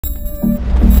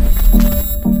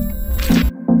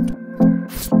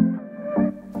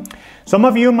Some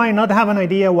of you might not have an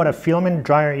idea what a filament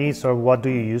dryer is or what do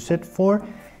you use it for.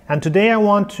 And today I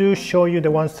want to show you the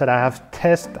ones that I have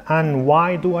tested and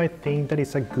why do I think that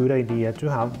it's a good idea to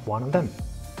have one of them.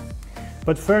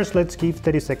 But first, let's give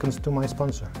 30 seconds to my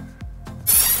sponsor.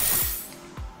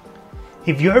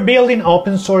 If you're building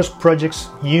open source projects,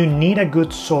 you need a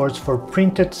good source for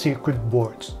printed circuit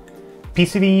boards.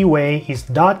 PCBWay is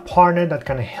that partner that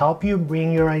can help you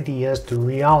bring your ideas to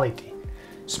reality,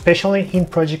 especially in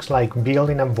projects like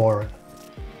building a board.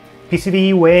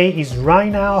 PCBWay is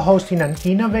right now hosting an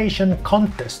innovation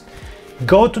contest.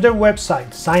 Go to their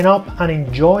website, sign up and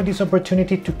enjoy this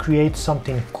opportunity to create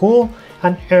something cool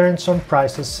and earn some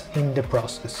prizes in the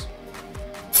process.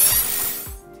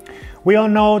 We all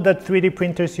know that 3D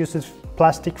printers use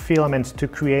plastic filaments to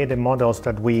create the models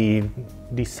that we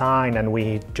design and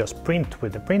we just print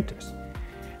with the printers.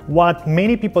 What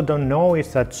many people don't know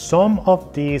is that some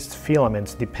of these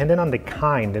filaments, depending on the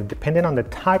kind, depending on the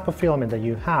type of filament that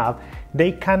you have,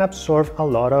 they can absorb a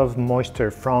lot of moisture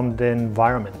from the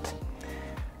environment.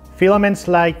 Filaments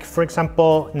like, for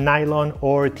example, nylon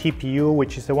or TPU,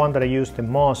 which is the one that I use the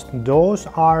most, those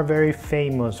are very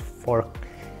famous for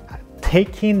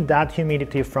taking that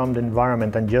humidity from the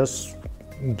environment and just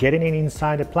getting it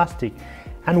inside the plastic.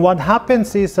 And what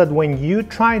happens is that when you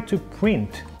try to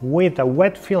print with a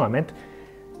wet filament,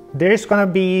 there's going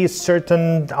to be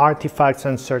certain artifacts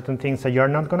and certain things that you're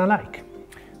not going to like.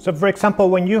 So for example,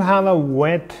 when you have a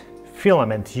wet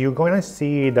filament, you're going to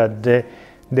see that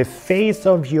the face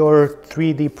of your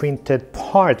 3D printed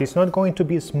part is not going to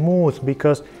be smooth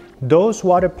because those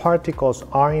water particles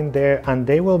are in there and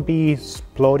they will be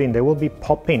exploding, they will be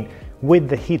popping with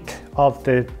the heat of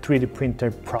the 3D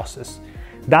printer process.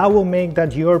 That will make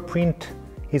that your print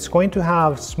is going to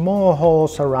have small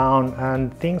holes around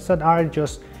and things that are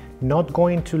just not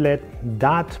going to let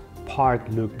that part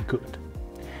look good.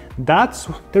 That's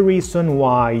the reason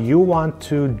why you want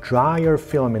to dry your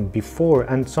filament before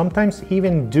and sometimes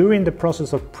even during the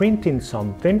process of printing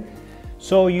something,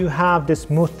 so you have the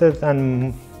smoothest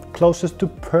and closest to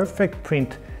perfect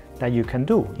print that you can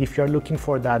do if you're looking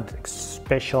for that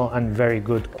special and very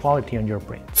good quality on your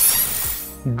print.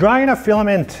 Drying a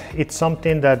filament, it's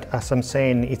something that, as I'm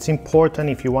saying, it's important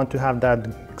if you want to have that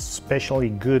especially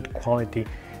good quality.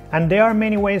 And there are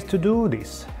many ways to do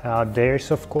this.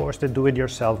 There's of course the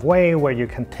do-it-yourself way where you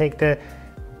can take the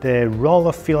roll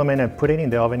of filament and put it in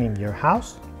the oven in your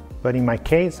house. But in my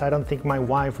case, I don't think my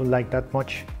wife would like that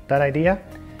that idea.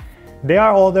 There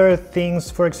are other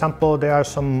things, for example, there are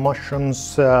some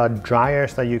mushrooms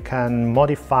dryers that you can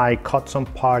modify, cut some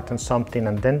part and something,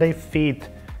 and then they feed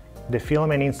the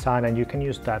filament inside and you can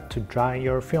use that to dry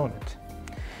your filament.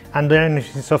 And then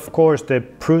it's of course the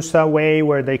Prusa way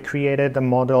where they created a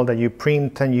model that you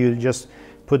print and you just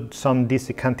put some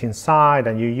desiccant inside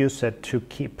and you use it to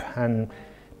keep and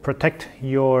protect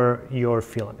your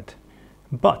filament.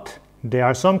 But there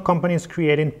are some companies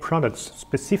creating products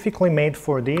specifically made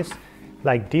for this,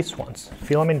 like these ones,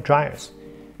 filament dryers,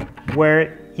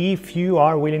 where if you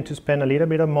are willing to spend a little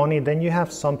bit of money, then you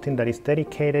have something that is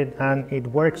dedicated and it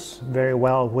works very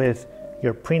well with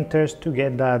your printers to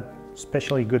get that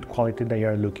especially good quality that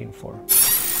you're looking for.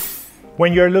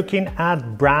 When you're looking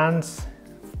at brands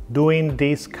doing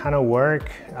this kind of work,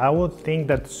 I would think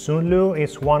that Sunlu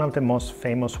is one of the most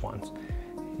famous ones.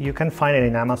 You can find it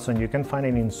in Amazon, you can find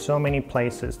it in so many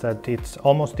places that it's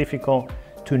almost difficult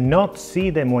to not see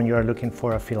them when you're looking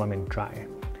for a filament dryer.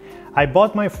 I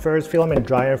bought my first filament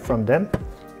dryer from them,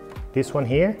 this one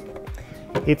here.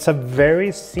 It's a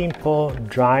very simple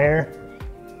dryer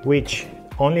which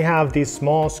only have this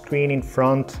small screen in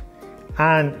front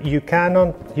and you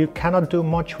cannot do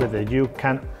much with it. You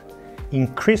can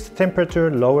increase the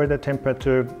temperature, lower the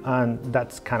temperature, and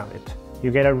that's kind of it. You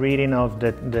get a reading of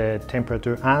the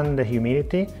temperature and the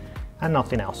humidity and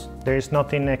nothing else. There is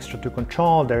nothing extra to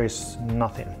control, there is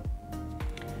nothing.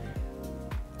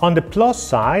 On the plus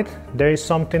side, there is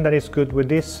something that is good with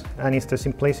this and it's the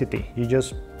simplicity. You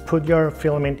just put your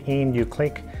filament in, you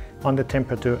click on the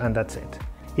temperature and that's it.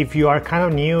 If you are kind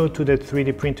of new to the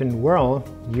 3D printing world,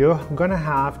 you're gonna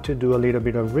have to do a little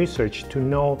bit of research to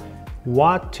know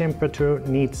what temperature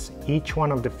needs each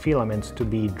one of the filaments to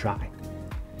be dry.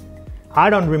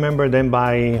 I don't remember them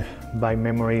by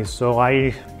memory, so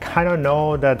I kind of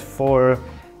know that for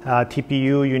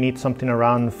TPU you need something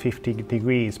around 50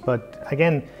 degrees, but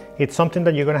again, it's something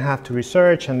that you're going to have to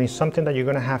research and it's something that you're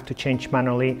going to have to change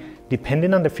manually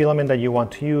depending on the filament that you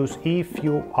want to use if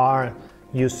you are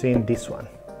using this one.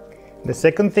 The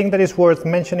second thing that is worth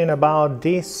mentioning about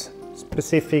this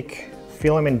specific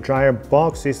filament dryer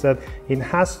box is that it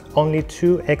has only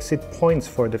 2 exit points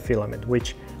for the filament,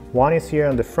 which one is here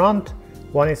on the front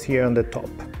one is here on the top.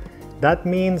 That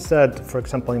means that, for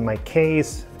example, in my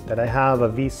case, that I have a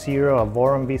V0, a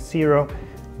Voron V0,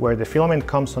 where the filament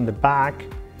comes on the back,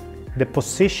 the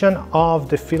position of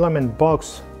the filament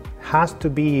box has to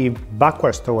be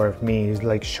backwards toward me. It's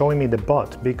like showing me the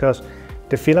butt, because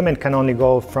the filament can only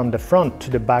go from the front to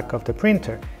the back of the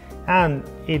printer, and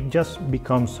it just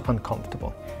becomes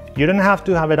uncomfortable. You don't have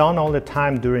to have it on all the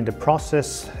time during the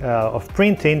process of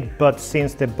printing, but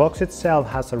since the box itself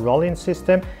has a rolling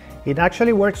system, it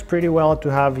actually works pretty well to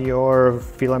have your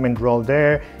filament roll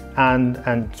there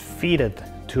and feed it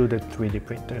to the 3D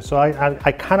printer. So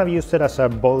I kind of use it as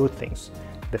both things,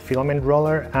 the filament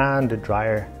roller and the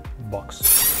dryer box.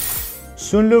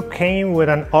 Sunlu came with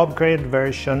an upgraded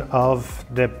version of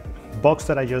the box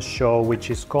that I just showed, which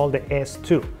is called the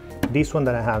S2, this one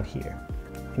that I have here.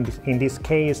 In this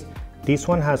case, this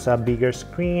one has a bigger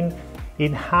screen.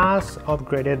 It has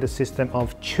upgraded the system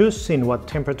of choosing what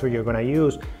temperature you're going to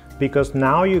use, because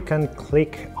now you can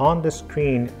click on the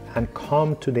screen and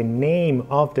come to the name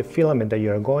of the filament that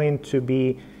you're going to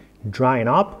be drying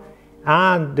up,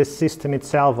 and the system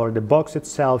itself, or the box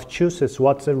itself, chooses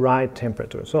what's the right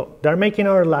temperature. So they're making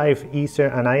our life easier,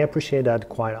 and I appreciate that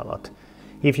quite a lot.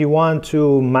 If you want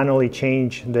to manually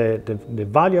change the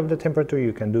value of the temperature,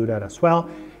 you can do that as well.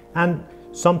 And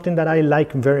something that I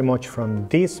like very much from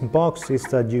this box is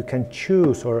that you can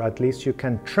choose, or at least you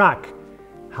can track,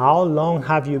 how long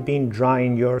have you been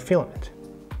drying your filament.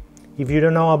 If you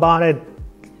don't know about it,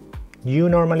 you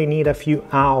normally need a few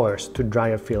hours to dry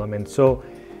your filament. So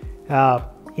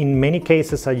in many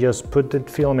cases, I just put the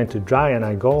filament to dry and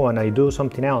I go and I do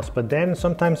something else. But then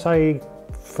sometimes I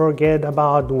forget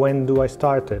about when do I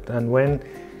start it and when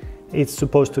it's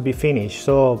supposed to be finished.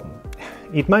 So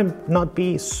it might not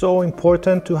be so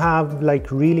important to have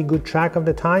like really good track of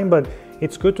the time, but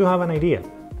it's good to have an idea.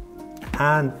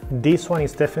 And this one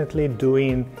is definitely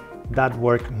doing that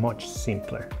work much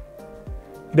simpler.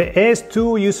 The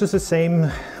S2 uses the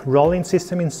same rolling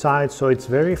system inside, so it's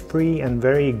very free and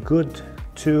very good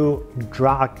to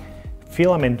drag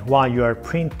filament while you are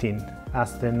printing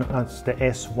as the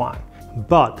S1.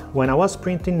 But when I was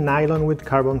printing nylon with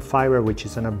carbon fiber, which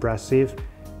is an abrasive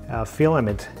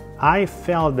filament, I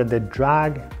felt that the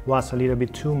drag was a little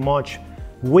bit too much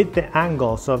with the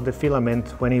angles of the filament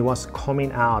when it was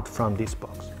coming out from this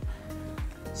box.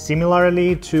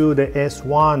 Similarly to the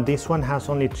S1, this one has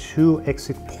only 2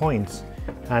 exit points,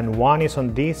 and one is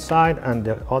on this side and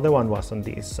the other one was on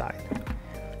this side.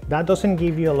 That doesn't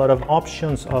give you a lot of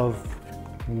options of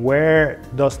where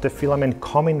does the filament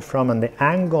coming from and the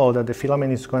angle that the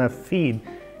filament is going to feed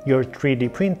your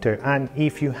 3D printer. And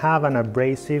if you have an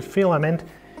abrasive filament,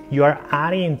 you are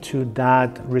adding to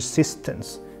that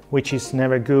resistance, which is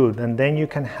never good, and then you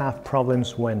can have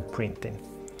problems when printing.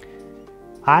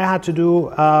 I had to do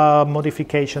a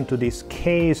modification to this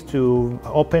case to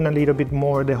open a little bit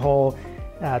more the hole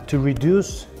to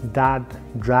reduce that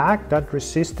drag, that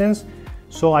resistance,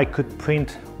 so I could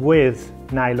print with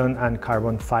nylon and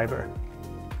carbon fiber.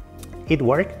 It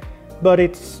worked, but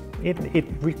it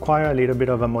required a little bit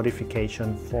of a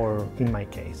modification in my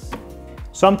case.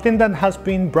 Something that has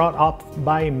been brought up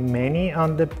by many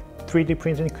on the 3D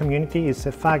printing community is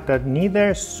the fact that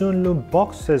neither Sunlu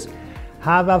boxes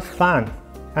have a fan.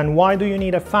 And why do you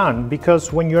need a fan?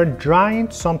 Because when you're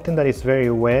drying something that is very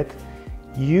wet,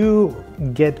 you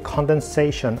get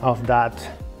condensation of that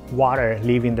water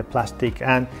leaving the plastic.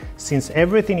 And since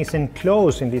everything is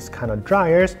enclosed in these kind of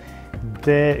dryers,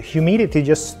 the humidity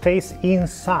just stays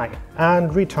inside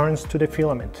and returns to the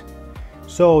filament.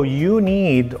 So you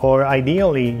need, or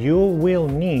ideally you will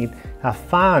need, a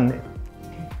fan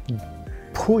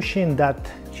pushing that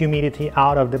humidity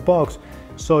out of the box,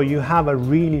 so you have a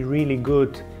really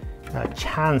good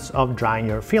chance of drying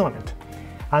your filament.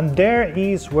 And there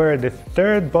is where the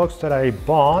third box that I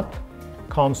bought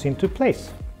comes into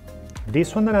place.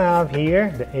 This one that I have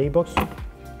here, the Eibos,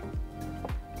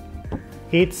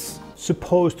 it's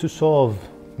supposed to solve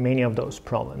many of those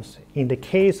problems. In the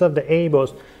case of the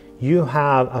Eibos, you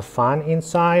have a fan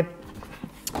inside.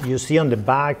 You see on the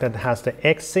back that has the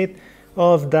exit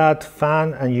of that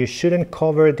fan, and you shouldn't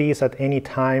cover this at any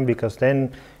time, because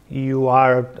then you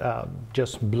are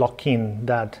just blocking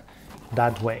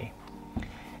that way.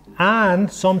 And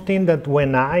something that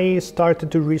when I started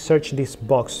to research this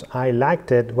box, I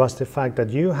liked it, was the fact that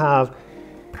you have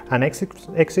an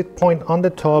exit point on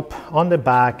the top, on the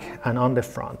back, and on the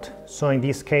front. So in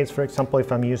this case, for example,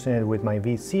 if I'm using it with my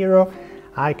V0,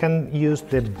 I can use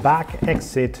the back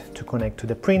exit to connect to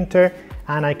the printer,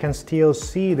 and I can still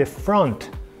see the front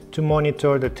to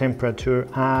monitor the temperature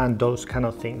and those kind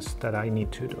of things that I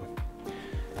need to do.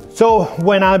 So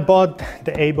when I bought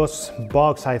the Eibos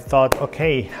box, I thought,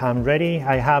 okay, I'm ready.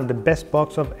 I have the best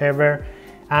box of ever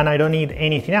and I don't need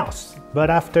anything else. But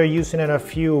after using it a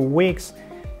few weeks,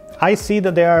 I see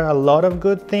that there are a lot of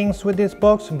good things with this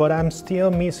box, but I'm still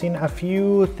missing a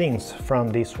few things from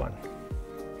this one.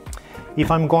 If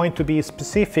I'm going to be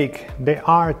specific, there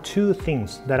are two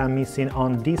things that I'm missing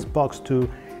on this box to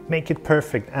make it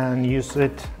perfect and use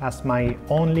it as my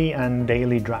only and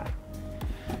daily dry.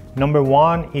 Number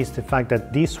one is the fact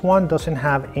that this one doesn't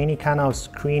have any kind of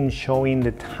screen showing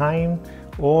the time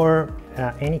or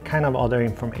any kind of other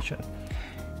information.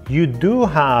 You do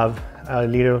have a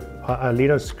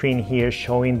little screen here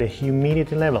showing the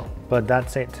humidity level, but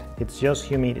that's it. It's just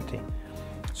humidity.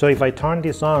 So if I turn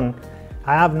this on,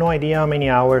 I have no idea how many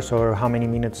hours or how many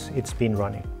minutes it's been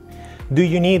running. Do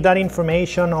you need that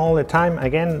information all the time?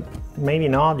 Again, maybe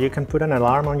not. You can put an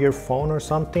alarm on your phone or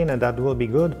something and that will be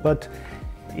good. But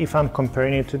if I'm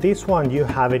comparing it to this one, you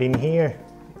have it in here.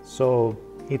 So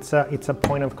it's a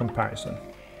point of comparison.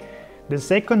 The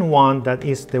second one, that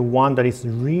is the one that is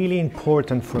really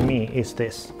important for me, is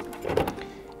this.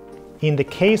 In the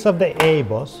case of the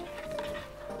Eibos,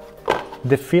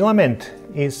 the filament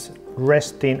is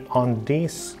resting on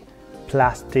this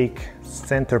plastic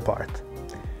center part,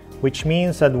 which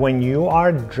means that when you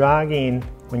are dragging,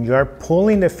 when you are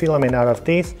pulling the filament out of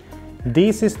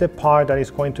this is the part that is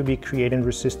going to be creating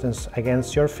resistance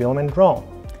against your filament roll.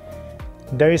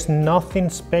 There is nothing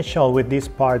special with this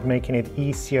part making it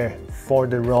easier for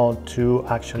the roll to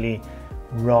actually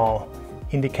roll.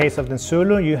 In the case of the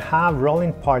Sunlu, you have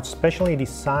rolling parts specially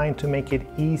designed to make it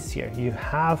easier. You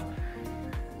have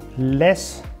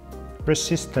less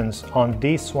resistance on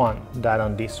this one than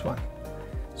on this one.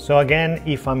 So again,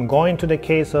 if I'm going to the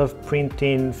case of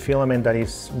printing filament that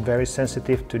is very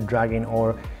sensitive to dragging,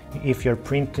 or if your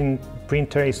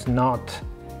printer is not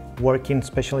working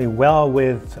especially well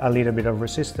with a little bit of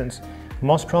resistance,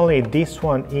 most probably this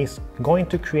one is going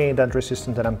to create that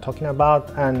resistance that I'm talking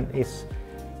about, and is,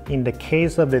 in the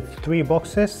case of the three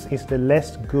boxes, is the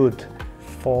less good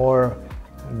for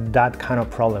that kind of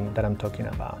problem that I'm talking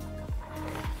about.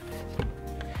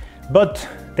 But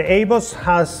the Eibos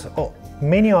has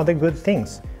many other good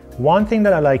things. One thing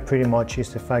that I like pretty much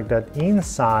is the fact that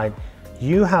inside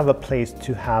you have a place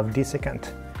to have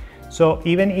desiccant. So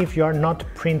even if you're not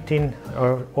printing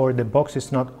or the box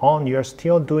is not on, you're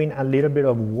still doing a little bit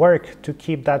of work to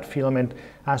keep that filament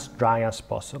as dry as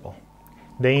possible.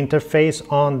 The interface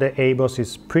on the Eibos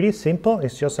is pretty simple.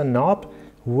 It's just a knob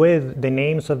with the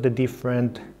names of the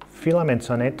different filaments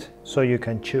on it, so you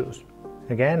can choose.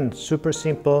 Again, super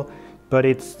simple, but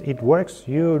it works.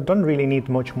 You don't really need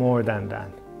much more than that.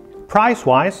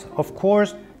 Price-wise, of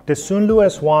course, the Sunlu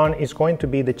S1 is going to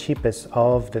be the cheapest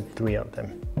of the three of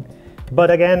them. But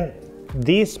again,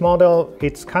 this model,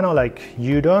 it's kind of like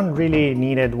you don't really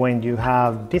need it when you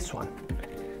have this one.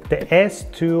 The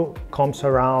S2 comes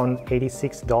around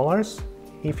 $86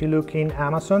 if you look in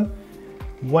Amazon,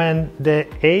 when the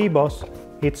Eibos,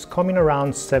 it's coming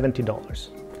around $70.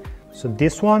 So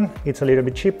this one, it's a little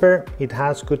bit cheaper. It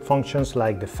has good functions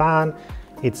like the fan.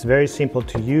 It's very simple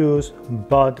to use,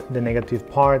 but the negative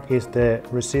part is the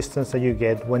resistance that you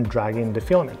get when dragging the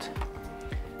filament.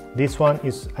 This one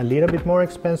is a little bit more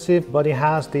expensive, but it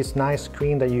has this nice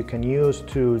screen that you can use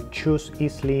to choose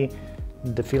easily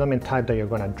the filament type that you're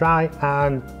gonna dry,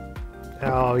 and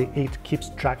it keeps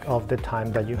track of the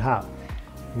time that you have.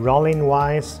 Rolling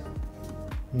wise,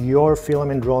 your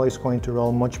filament roll is going to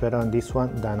roll much better on this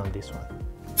one than on this one.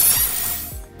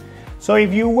 So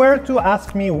if you were to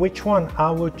ask me which one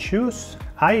I would choose,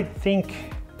 I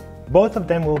think both of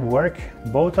them will work.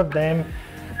 Both of them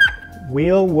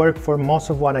will work for most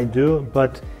of what I do,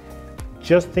 but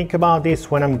just think about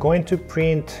this. When I'm going to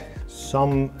print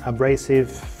some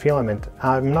abrasive filament,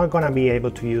 I'm not going to be able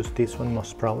to use this one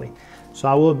most probably. So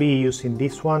I will be using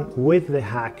this one with the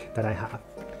hack that I have.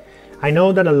 I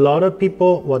know that a lot of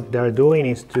people, what they're doing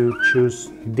is to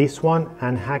choose this one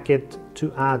and hack it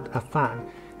to add a fan.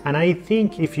 And I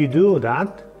think if you do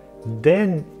that,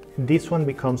 then this one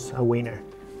becomes a winner.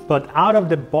 But out of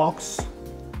the box,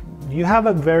 you have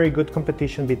a very good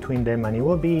competition between them, and it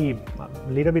will be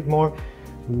a little bit more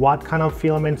what kind of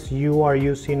filaments you are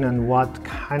using and what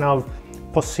kind of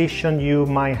position you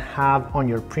might have on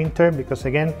your printer, because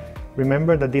again,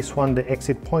 remember that this one, the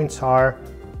exit points are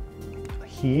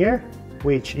here,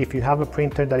 which if you have a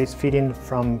printer that is fitting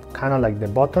from kind of like the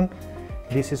bottom,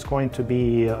 this is going to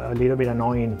be a little bit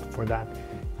annoying for that.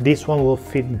 This one will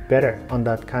fit better on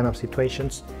that kind of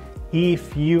situations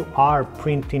if you are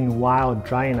printing while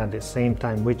drying at the same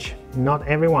time, which not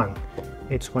everyone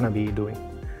it's going to be doing.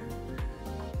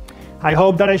 I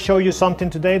hope that I show you something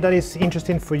today that is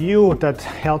interesting for you, that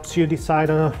helps you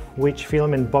decide which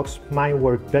filament box might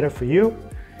work better for you.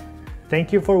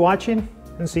 Thank you for watching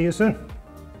and see you soon.